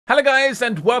Hello guys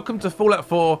and welcome to Fallout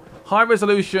 4 High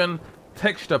Resolution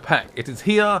Texture Pack. It is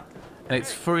here and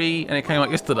it's free and it came out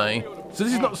yesterday. So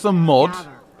this is not some mod,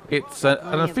 it's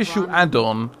an official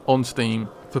add-on on Steam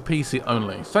for PC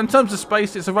only. So in terms of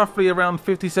space, it's roughly around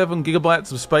 57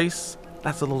 gigabytes of space.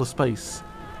 That's a lot of space.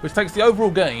 Which takes the overall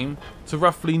game to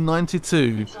roughly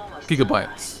 92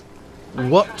 gigabytes.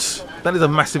 What? That is a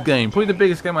massive game. Probably the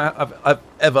biggest game I've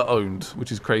ever owned,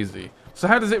 which is crazy. So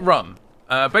how does it run?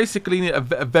 Basically, you need a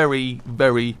very,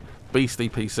 very beastly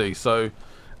PC. So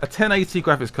a 1080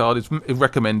 graphics card is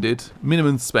recommended,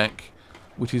 minimum spec,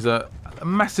 which is a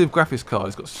massive graphics card.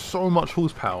 It's got so much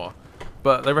horsepower,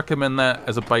 but they recommend that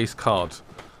as a base card.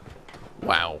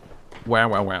 Wow. Wow,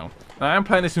 wow, wow. Now, I am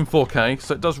playing this in 4K,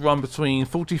 so it does run between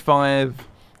 45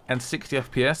 and 60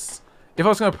 FPS. If I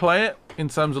was going to play it in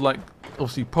terms of, like,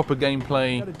 obviously proper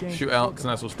gameplay, shootouts and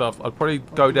that sort of stuff, I'd probably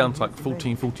go down to like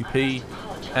 1440p.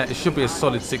 It should be a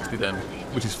solid 60 then,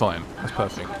 which is fine. That's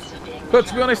perfect. But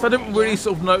to be honest, I didn't really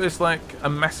sort of notice like a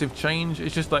massive change.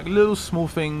 It's just like little small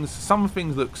things. Some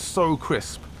things look so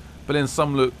crisp, but then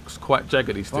some looks quite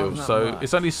jaggedy still. So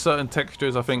it's only certain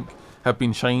textures I think have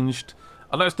been changed.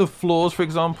 I noticed the floors, for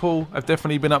example, have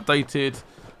definitely been updated.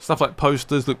 Stuff like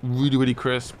posters look really, really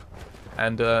crisp.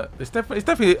 And it's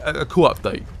definitely a cool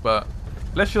update. But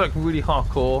unless you're like really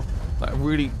hardcore, like a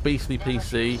really beastly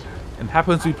PC, and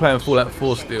happens to be playing Fallout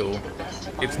 4 still,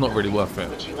 it's not really worth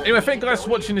it. Anyway, thank you guys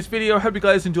for watching this video. I hope you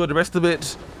guys enjoyed the rest of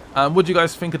it. What do you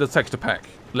guys think of the texture pack?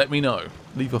 Let me know.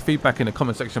 Leave your feedback in the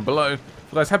comment section below. If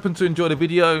you guys happen to enjoy the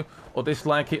video or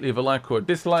dislike it, leave a like or a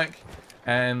dislike.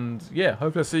 And yeah,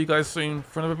 hopefully I'll see you guys soon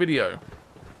for another video.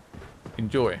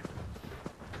 Enjoy.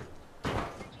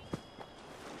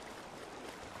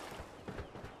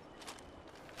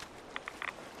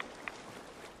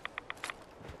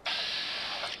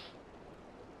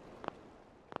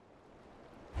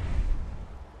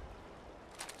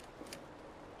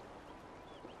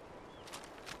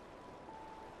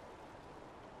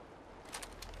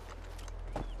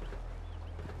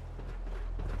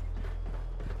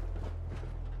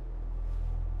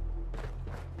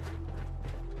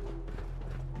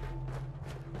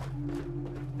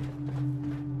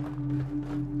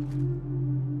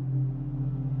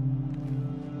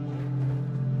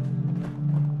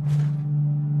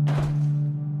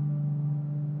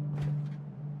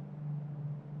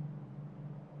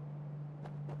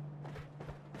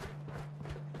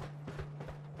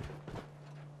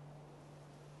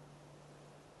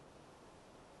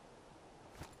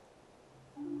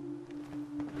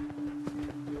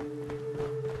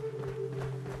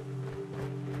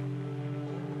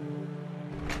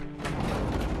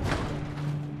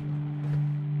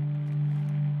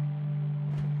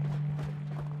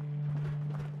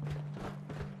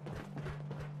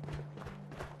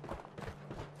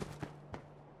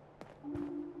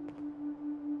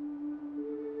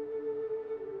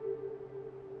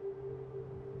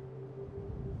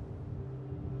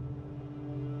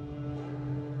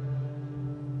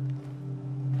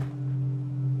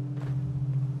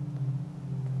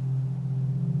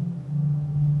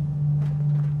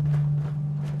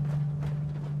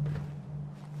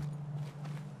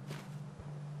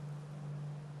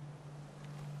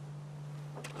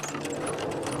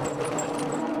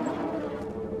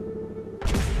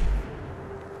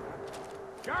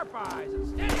 Sharp eyes and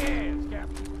steady hands,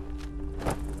 Captain.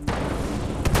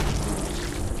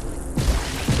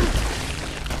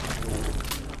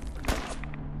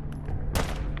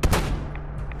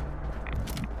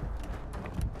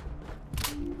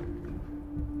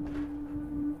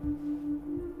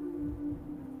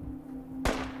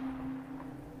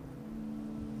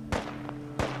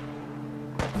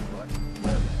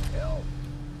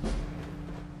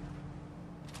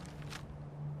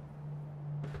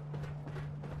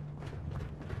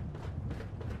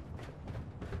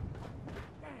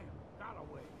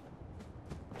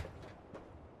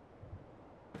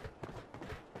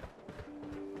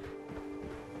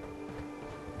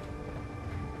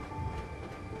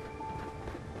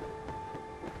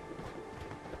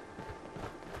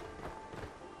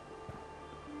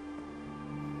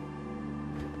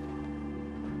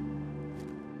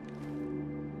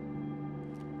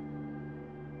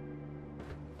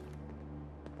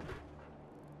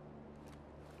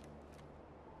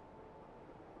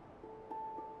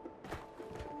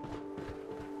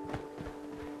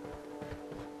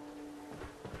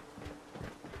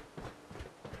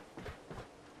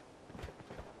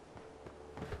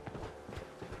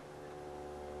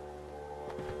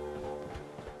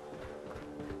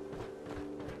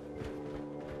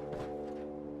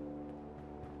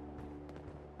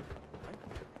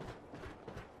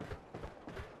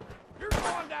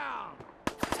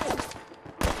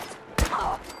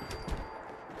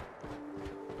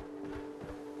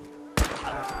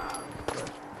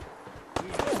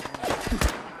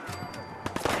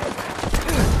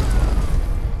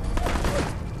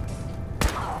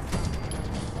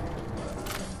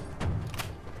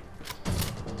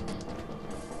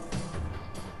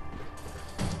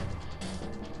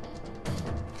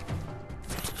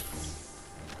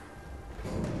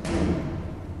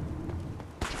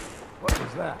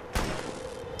 is that?